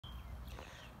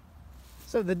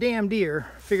So the damn deer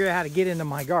figured out how to get into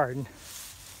my garden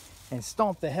and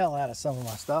stomp the hell out of some of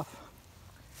my stuff.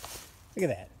 Look at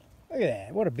that. Look at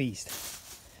that. What a beast.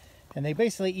 And they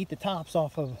basically eat the tops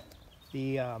off of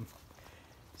the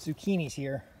zucchinis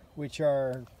here, which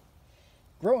are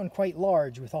growing quite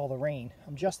large with all the rain.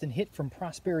 I'm Justin Hitt from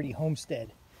Prosperity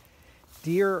Homestead.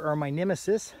 Deer are my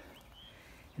nemesis.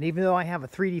 And even though I have a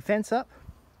 3D fence up,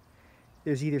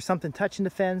 there's either something touching the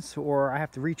fence or I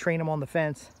have to retrain them on the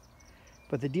fence.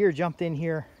 But the deer jumped in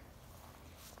here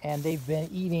and they've been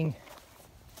eating,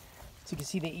 as you can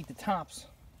see, they eat the tops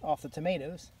off the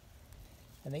tomatoes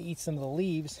and they eat some of the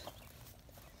leaves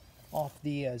off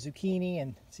the zucchini,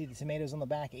 and see the tomatoes on the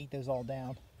back, ate those all down.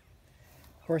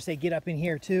 Of course, they get up in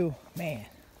here too. Man,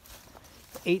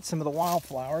 ate some of the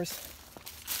wildflowers,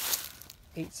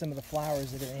 ate some of the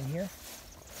flowers that are in here.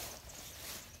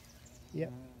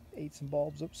 Yep, ate some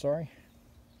bulbs. Oops, sorry.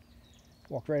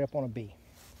 Walked right up on a bee.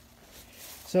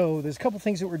 So there's a couple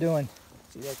things that we're doing.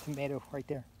 See that tomato right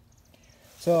there?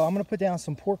 So I'm going to put down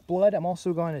some pork blood. I'm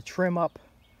also going to trim up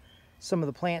some of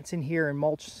the plants in here and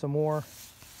mulch some more.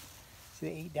 See,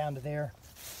 they ate down to there.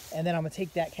 And then I'm going to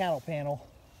take that cattle panel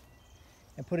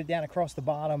and put it down across the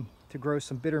bottom to grow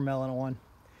some bitter melon on.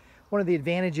 One of the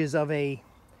advantages of a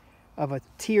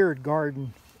tiered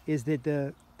garden is that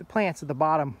the plants at the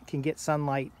bottom can get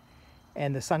sunlight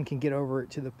and the sun can get over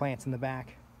it to the plants in the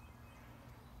back.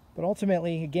 But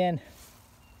ultimately, again,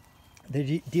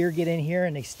 the deer get in here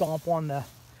and they stomp on the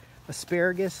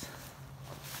asparagus.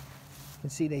 You can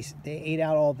see they ate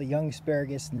out all the young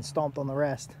asparagus and stomped on the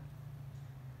rest.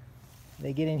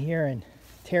 They get in here and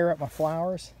tear up my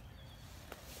flowers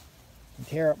and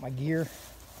tear up my gear.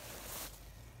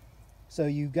 So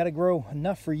you've got to grow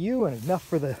enough for you and enough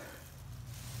for the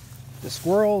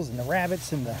squirrels and the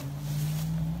rabbits and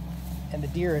the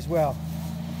deer as well.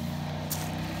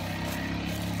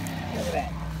 Look at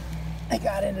that. I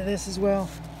got into this as well.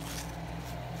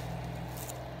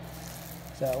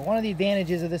 So one of the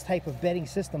advantages of this type of bedding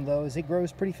system, though, is it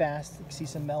grows pretty fast. You can see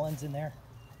some melons in there.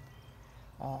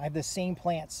 I have the same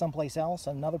plants someplace else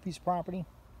on another piece of property,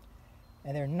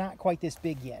 and they're not quite this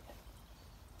big yet.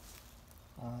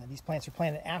 These plants are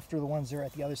planted after the ones that are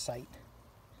at the other site.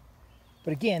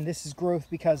 But again, this is growth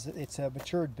because it's a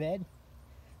matured bed,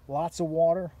 lots of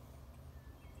water,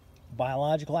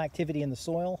 biological activity in the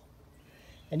soil.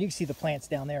 And you can see the plants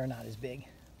down there are not as big.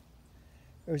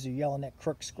 There's a yellow-neck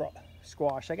crook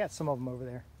squash. I got some of them over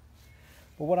there.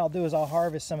 But what I'll do is I'll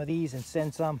harvest some of these and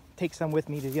send some, take some with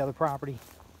me to the other property,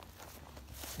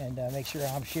 and make sure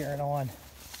I'm sharing on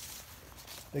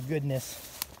the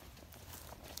goodness.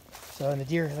 So in the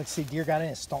deer, let's see, deer got in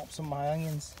and stomped some of my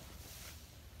onions,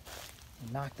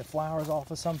 and knocked the flowers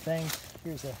off of some things.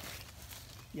 Here's a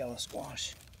yellow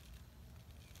squash.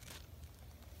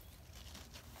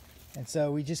 And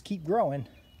so we just keep growing.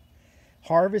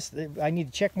 Harvest, I need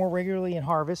to check more regularly and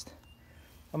harvest.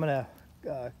 I'm going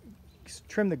to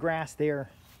trim the grass there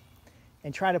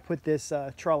and try to put this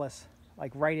trellis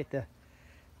like right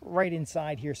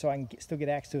inside here so I can still get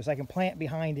access to it. So I can plant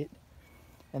behind it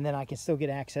and then I can still get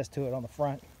access to it on the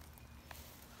front.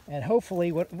 And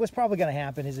hopefully what's probably going to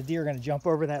happen is a deer are going to jump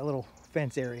over that little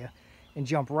fence area and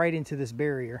jump right into this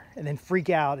barrier and then freak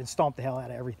out and stomp the hell out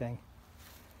of everything.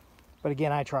 But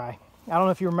again, I try. I don't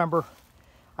know if you remember,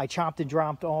 I chopped and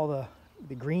dropped all the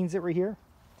greens that were here,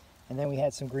 and then we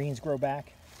had some greens grow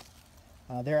back.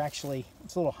 They're actually,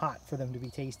 it's a little hot for them to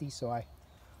be tasty, so I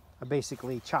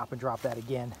basically chop and drop that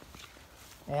again.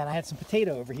 And I had some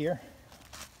potato over here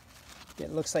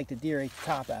that looks like the deer ate the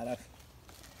top out of.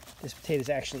 This potato is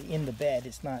actually in the bed.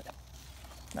 It's not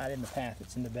in the path,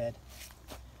 it's in the bed.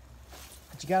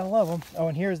 But you gotta love them. Oh,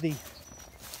 and here's the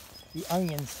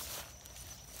onions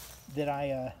that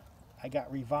I got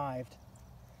revived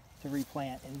to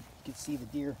replant, and you can see the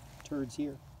deer turds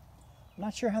here. I'm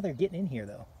not sure how they're getting in here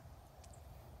though,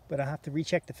 but I'll have to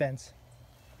recheck the fence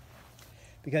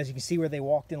because you can see where they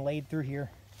walked and laid through here,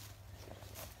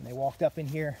 and they walked up in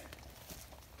here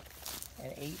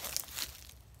and ate.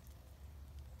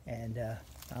 And I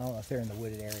don't know if they're in the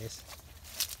wooded areas.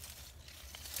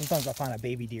 Sometimes I'll find a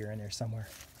baby deer in there somewhere.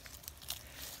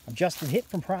 I'm Justin Hitt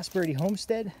from Prosperity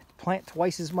Homestead. Plant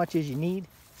twice as much as you need.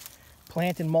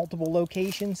 Plant in multiple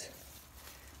locations.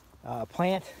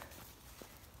 Plant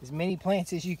as many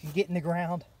plants as you can get in the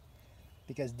ground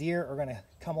because deer are going to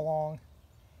come along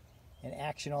and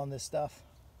action on this stuff.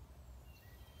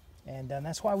 And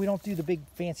that's why we don't do the big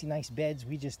fancy nice beds.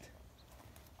 We just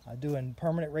doing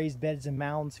permanent raised beds and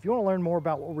mounds. If you want to learn more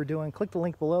about what we're doing, click the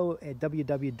link below at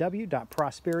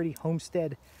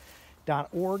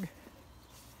www.prosperityhomestead.org.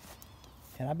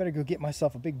 And I better go get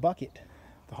myself a big bucket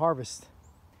to harvest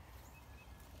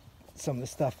some of the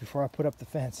stuff before I put up the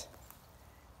fence.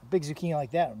 A big zucchini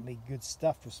like that would make good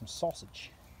stuff for some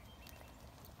sausage.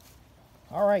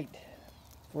 All right,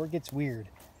 before it gets weird,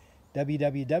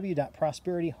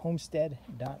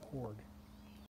 www.prosperityhomestead.org.